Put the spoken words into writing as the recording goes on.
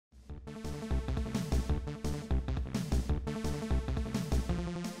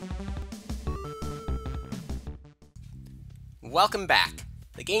Welcome back.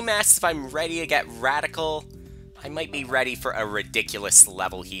 The game asks if I'm ready to get radical. I might be ready for a ridiculous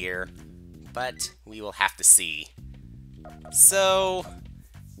level here, but we will have to see. So,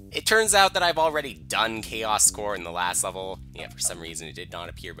 it turns out that I've already done Chaos Score in the last level. Yeah, for some reason it did not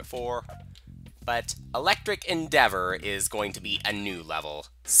appear before. But Electric Endeavor is going to be a new level,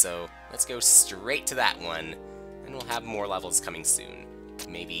 so let's go straight to that one, and we'll have more levels coming soon.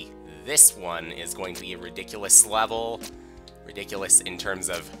 Maybe this one is going to be a ridiculous level. Ridiculous in terms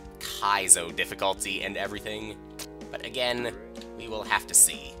of Kaizo difficulty and everything. But again, we will have to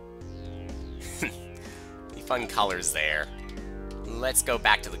see. The fun colors there. Let's go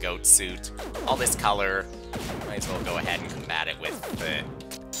back to the goat suit. All this color, might as well go ahead and combat it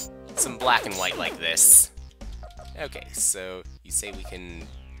with some black and white like this. Okay, so you say we can...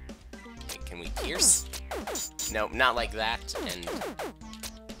 Can we pierce? No, not like that, and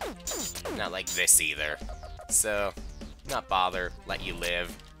not like this either. So, not bother, let you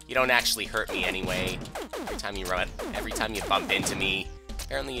live. You don't actually hurt me anyway. Every time you bump into me,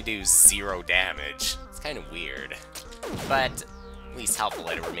 apparently you do 0 damage. It's kind of weird. But at least helpful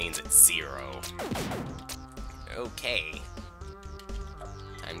that it remains at 0. Okay.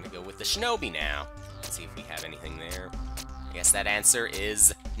 Time to go with the Shinobi now. Let's see if we have anything there. I guess that answer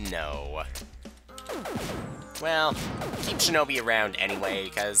is no. Well, keep Shinobi around anyway,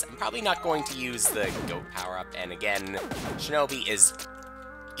 because I'm probably not going to use the goat power-up, and again, Shinobi is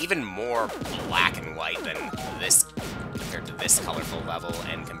even more black and white than this, compared to this colorful level,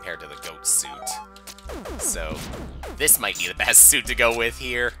 and compared to the goat suit. So, this might be the best suit to go with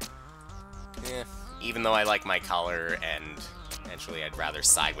here. Even though I like my color, and eventually I'd rather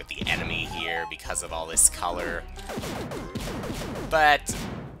side with the enemy here because of all this color. But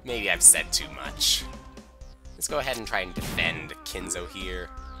maybe I've said too much. Let's go ahead and try and defend Kinzo here.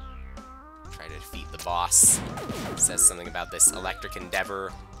 Try to defeat the boss. It says something about this Electric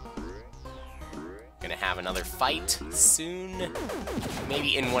Endeavor. Gonna have another fight soon.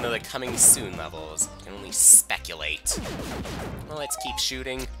 Maybe in one of the coming soon levels. I can only speculate. Well, let's keep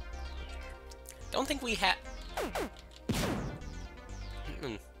shooting. Don't think we had...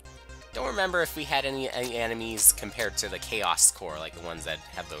 Don't remember if we had any enemies compared to the Chaos Core, like the ones that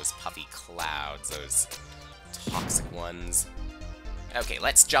have those puffy clouds, those toxic ones. Okay,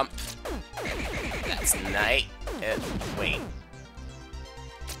 let's jump. That's nice. Wait.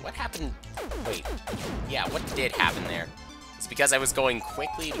 What happened? Wait. Yeah, what did happen there? It's because I was going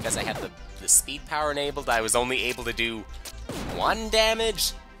quickly, because I had the speed power enabled, I was only able to do 1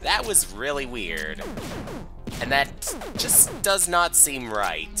 damage? That was really weird. And that just does not seem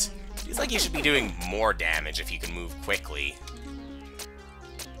right. Feels like you should be doing more damage if you can move quickly.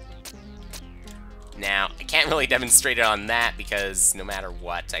 Now, I can't really demonstrate it on that because no matter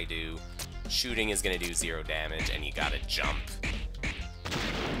what I do, shooting is going to do 0 damage and you gotta jump.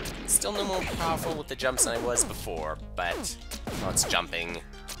 Still no more powerful with the jumps than I was before, but well, it's jumping,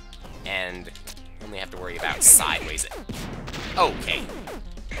 and only have to worry about sideways. Okay,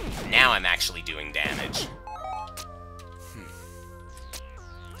 now I'm actually doing damage.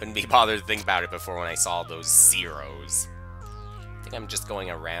 Couldn't be bothered to think about it before when I saw those zeros. I think I'm just going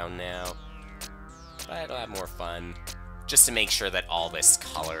around now, but I'll have more fun, just to make sure that all this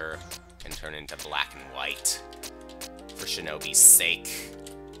color can turn into black and white, for Shinobi's sake.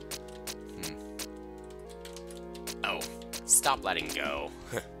 Oh, stop letting go.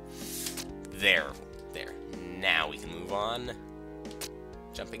 There. Now we can move on.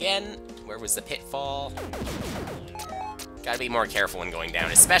 Jump again. Where was the pitfall? Gotta be more careful when going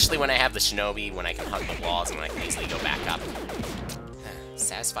down, especially when I have the Shinobi, when I can hug the walls and when I can easily go back up.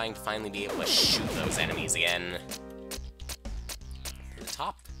 Satisfying to finally be able to shoot those enemies again. To the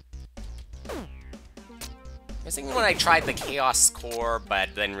top. I was thinking when I tried the Chaos Core, but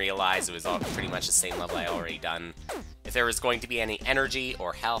then realized it was all pretty much the same level I already done. If there was going to be any energy,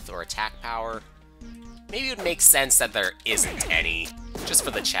 or health, or attack power, maybe it would make sense that there isn't any, just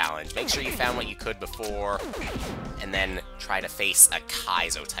for the challenge. Make sure you found what you could before, and then try to face a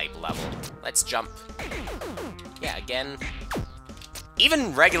Kaizo-type level. Let's jump. Yeah, again.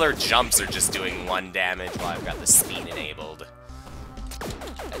 Even regular jumps are just doing 1 damage while I've got the speed enabled.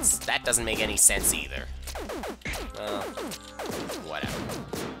 That doesn't make any sense either. Well, whatever.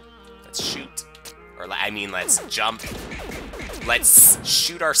 Let's shoot. Or, I mean, let's jump. Let's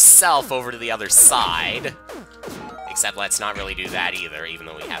shoot ourselves over to the other side. Except let's not really do that either, even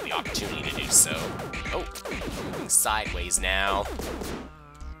though we have the opportunity to do so. Oh, moving sideways now.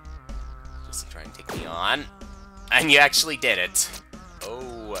 Just to try and take me on. And you actually did it.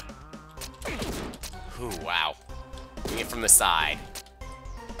 Oh. Ooh, wow. Doing it from the side.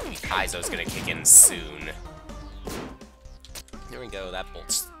 Maybe Kaizo's gonna kick in soon. we go. That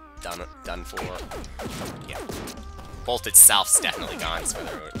bolt's done for. Yeah. Bolt itself's definitely gone, so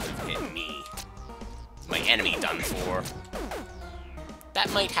whether it would have hit me. My enemy done for.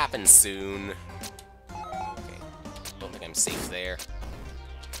 That might happen soon. Okay. Don't think I'm safe there.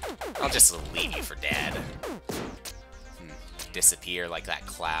 I'll just leave you for dead. Disappear like that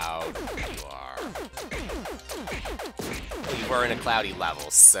cloud. You are. Well, you were in a cloudy level,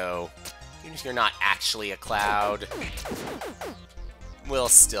 so even if you're not actually a cloud, we'll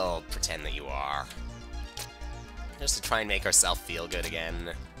still pretend that you are. Just to try and make ourselves feel good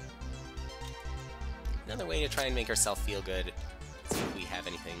again. Another way to try and make ourselves feel good. See if we have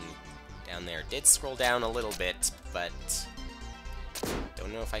anything down there. Did scroll down a little bit, but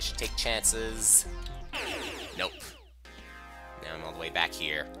don't know if I should take chances. Nope. Now I'm all the way back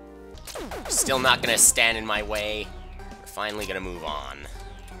here. Still not gonna stand in my way. We're finally gonna move on.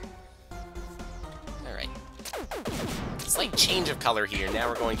 Alright. Slight change of color here. Now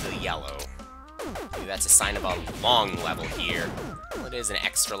we're going to the yellow. Maybe that's a sign of a long level here. Well, it is an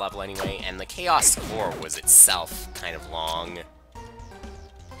extra level anyway, and the Chaos Core was itself kind of long.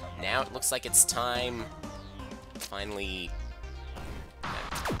 Now it looks like it's time to finally...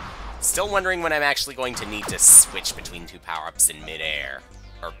 Still wondering when I'm actually going to need to switch between two power-ups in midair.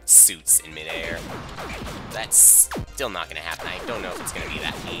 Or suits in midair. That's still not going to happen. I don't know if it's going to be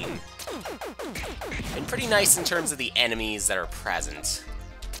that mean. Been pretty nice in terms of the enemies that are present.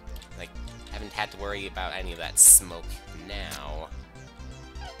 Like, haven't had to worry about any of that smoke now.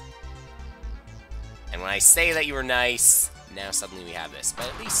 And when I say that you were nice, now suddenly we have this. But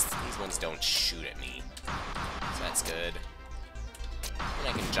at least these ones don't shoot at me. So that's good. And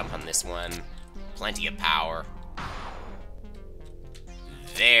I can jump on this one. Plenty of power.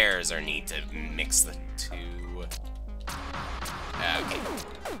 There's our need to mix the two. Okay.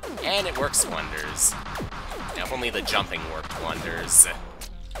 And it works wonders. Now, if only the jumping worked wonders.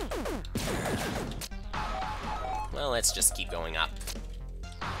 Well, let's just keep going up.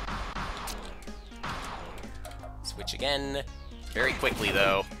 Switch again. Very quickly,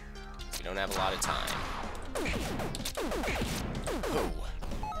 though. We don't have a lot of time. Ooh.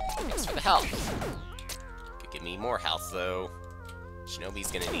 Thanks for the health. Could give me more health, though.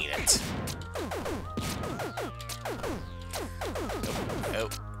 Shinobi's gonna need it. Oh.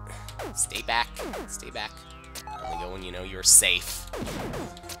 Stay back. Stay back. Only go when you know you're safe.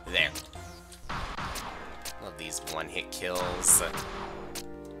 There. Love these one-hit kills. So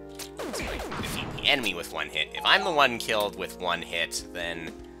I can defeat the enemy with one hit. If I'm the one killed with one hit,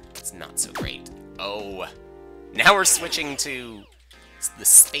 then it's not so great. Oh. Now we're switching to the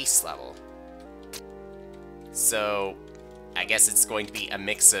space level. So, I guess it's going to be a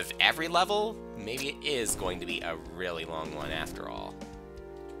mix of every level? Maybe it is going to be a really long one after all.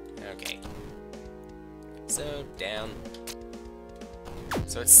 Okay. So, down.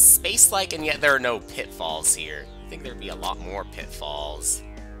 So it's space-like, and yet there are no pitfalls here. I think there'd be a lot more pitfalls.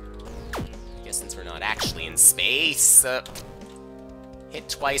 I guess since we're not actually in space, hit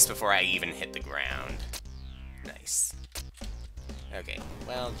twice before I even hit the ground. Nice. Okay,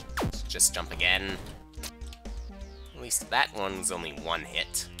 well, just jump again. At least that one's only one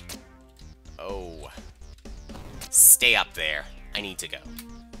hit. Oh. Stay up there. I need to go.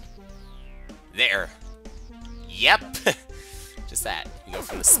 There. Yep. Just that. You go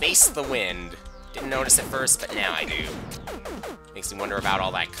from the space to the wind. Didn't notice it first, but now I do. Makes me wonder about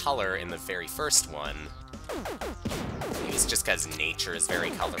all that color in the very first one. Maybe it's just because nature is very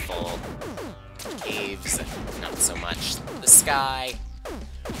colorful. Caves, not so much. The sky,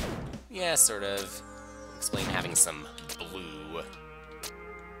 yeah, sort of. Explain having some blue.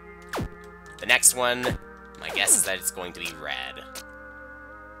 The next one, my guess is that it's going to be red.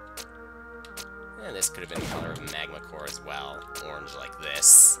 And this could have been the color of magma core as well. Orange like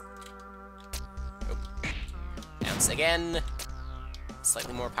this. Oh. Bounce again.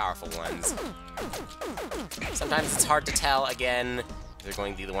 Slightly more powerful ones. Sometimes it's hard to tell, again, if they're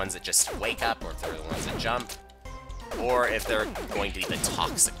going to be the ones that just wake up, or if they're the ones that jump, or if they're going to be the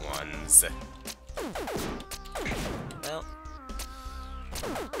toxic ones. Well,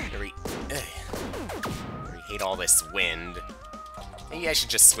 I hate all this wind. Maybe I should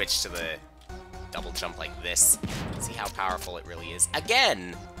just switch to the double jump like this. See how powerful it really is.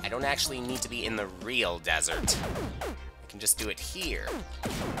 Again, I don't actually need to be in the real desert. I can just do it here.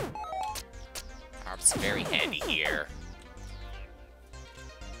 Power-up's very handy here.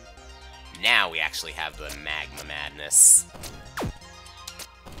 Now we actually have the magma madness.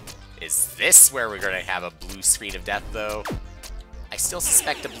 Is this where we're going to have a blue screen of death, though? I still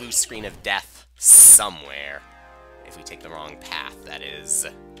suspect a blue screen of death somewhere. If we take the wrong path, that is.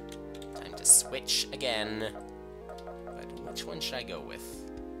 Time to switch again. But Which one should I go with?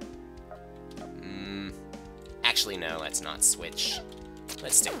 Actually, no, let's not switch.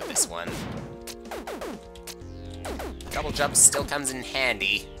 Let's stick with this one. Double jump still comes in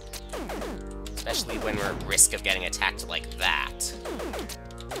handy. Especially when we're at risk of getting attacked like that.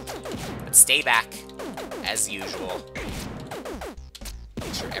 But stay back, as usual.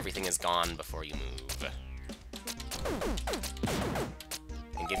 Make sure everything is gone before you move.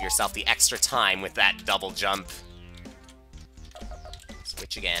 And give yourself the extra time with that double jump.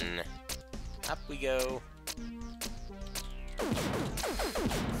 Switch again. Up we go.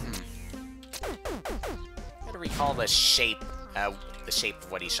 Gotta recall the shape of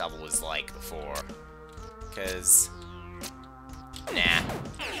Woody Shovel was like before. Because... nah.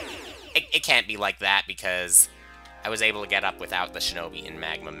 It can't be like that because I was able to get up without the Shinobi in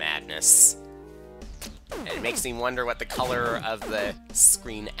Magma Madness. And it makes me wonder what the color of the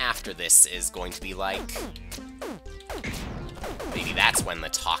screen after this is going to be like. Maybe that's when the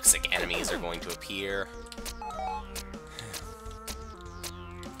toxic enemies are going to appear.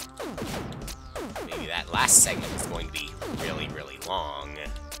 Maybe that last segment is going to be really, really long.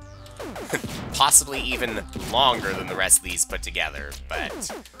 Possibly even longer than the rest of these put together,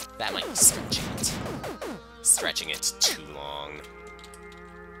 but that might be stretching it. Stretching it too long.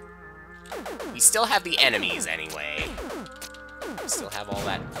 We still have the enemies anyway. We still have all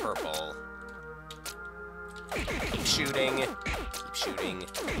that purple. Keep shooting. Keep shooting.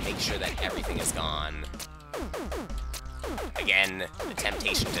 Make sure that everything is gone. Again, the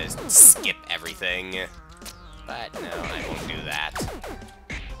temptation to skip everything. But no, I won't do that.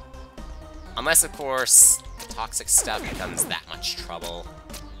 Unless, of course, toxic stuff becomes that much trouble.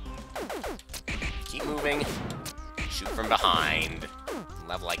 Keep moving. Shoot from behind. A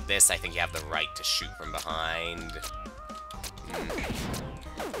level like this, I think you have the right to shoot from behind.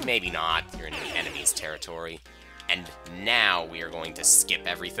 Maybe not. You're in the enemy's territory. And now we are going to skip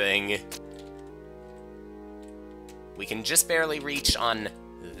everything. We can just barely reach on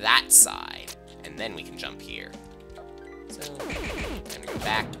that side, and then we can jump here. So, I'm gonna go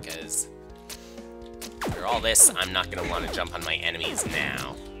back, because after all this, I'm not gonna want to jump on my enemies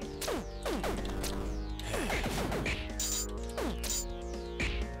now.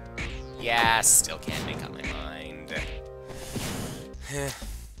 Yeah, still can't make up my mind.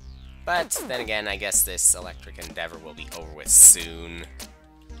 But, then again, I guess this electric endeavor will be over with soon.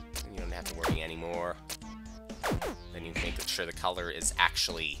 You don't have to worry anymore. Then you make sure the color is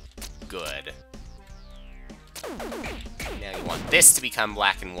actually good. Now you want this to become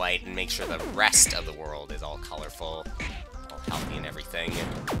black and white, and make sure the rest of the world is all colorful, all healthy and everything.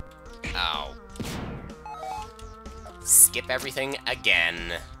 Oh. Skip everything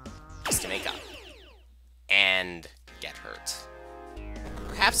again, just to make up. And get hurt.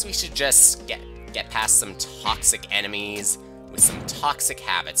 Perhaps we should just get past some toxic enemies with some toxic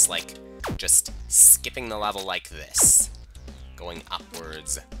habits, like just skipping the level like this. Going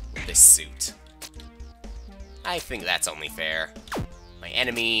upwards with this suit. I think that's only fair. My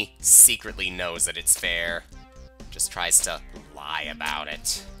enemy secretly knows that it's fair. Just tries to lie about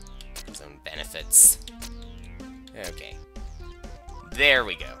it. For his own benefits. Okay. There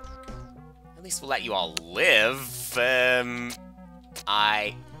we go. At least we'll let you all live.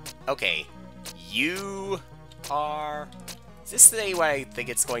 Okay. You are... Is this what I think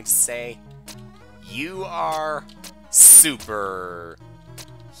it's going to say? You are super...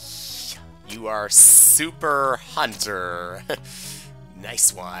 You are Super Hunter.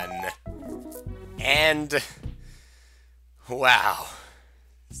 Nice one. And... wow.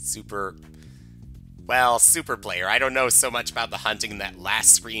 Well, super player. I don't know so much about the hunting in that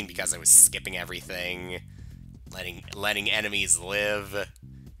last screen because I was skipping everything. Letting enemies live.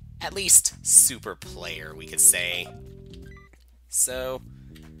 At least super player, we could say. So,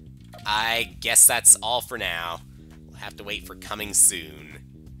 I guess that's all for now. We'll have to wait for coming soon.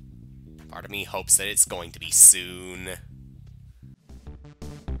 Part of me hopes that it's going to be soon.